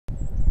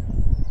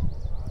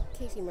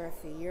Katie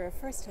Murphy, you're a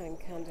first-time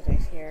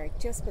candidate here,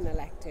 just been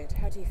elected.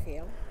 How do you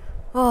feel?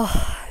 Oh,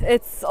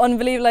 it's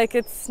unbelievable. Like,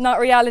 it's not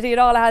reality at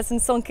all. It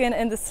hasn't sunk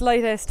in the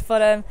slightest,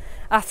 but I'm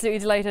absolutely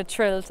delighted,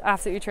 thrilled,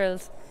 absolutely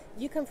thrilled.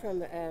 You come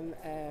from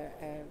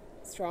a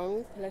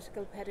strong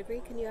political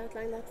pedigree. Can you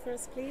outline that for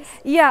us, please?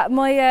 Yeah,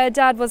 my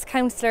dad was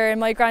councillor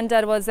and my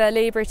granddad was a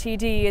Labour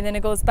TD, and then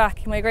it goes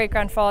back my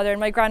great-grandfather and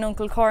my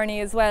granduncle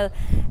Corny as well.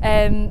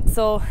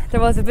 So there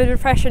was a bit of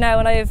pressure now,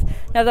 and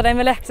now that I'm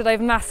elected, I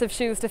have massive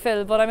shoes to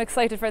fill, but I'm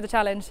excited for the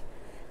challenge.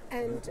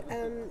 And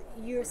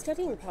you're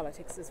studying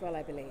politics as well,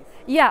 I believe.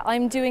 Yeah,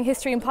 I'm doing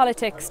history and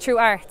politics through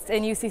arts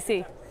in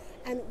UCC.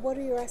 And what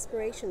are your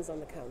aspirations on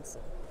the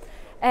council?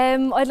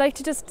 I'd like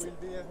to just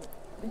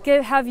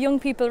have young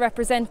people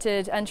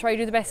represented and try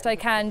to do the best I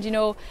can. You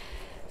know,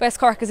 West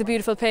Cork is a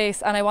beautiful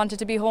place, and I wanted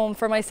to be home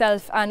for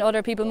myself and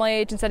other people my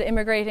age instead of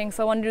immigrating,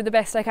 so I want to do the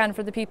best I can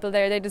for the people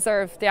there. They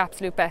deserve the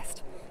absolute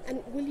best.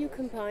 And will you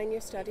combine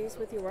your studies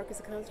with your work as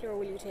a councillor, or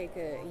will you take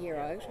a year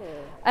out?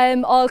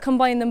 Or? I'll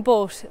combine them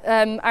both.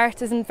 Art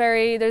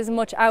there's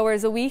much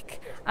hours a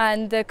week,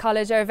 and the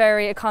college are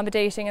very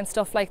accommodating and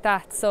stuff like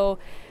that, so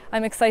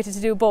I'm excited to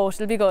do both.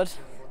 It'll be good.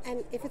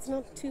 And if it's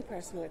not too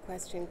personal a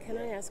question, can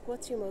I ask,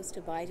 what's your most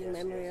abiding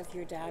memory of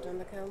your dad on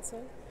the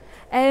council?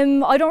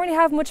 I don't really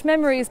have much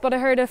memories, but I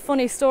heard a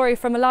funny story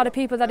from a lot of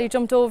people that he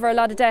jumped over a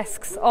lot of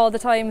desks all the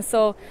time,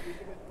 so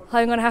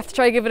I'm going to have to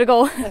try to give it a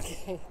go.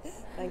 Okay.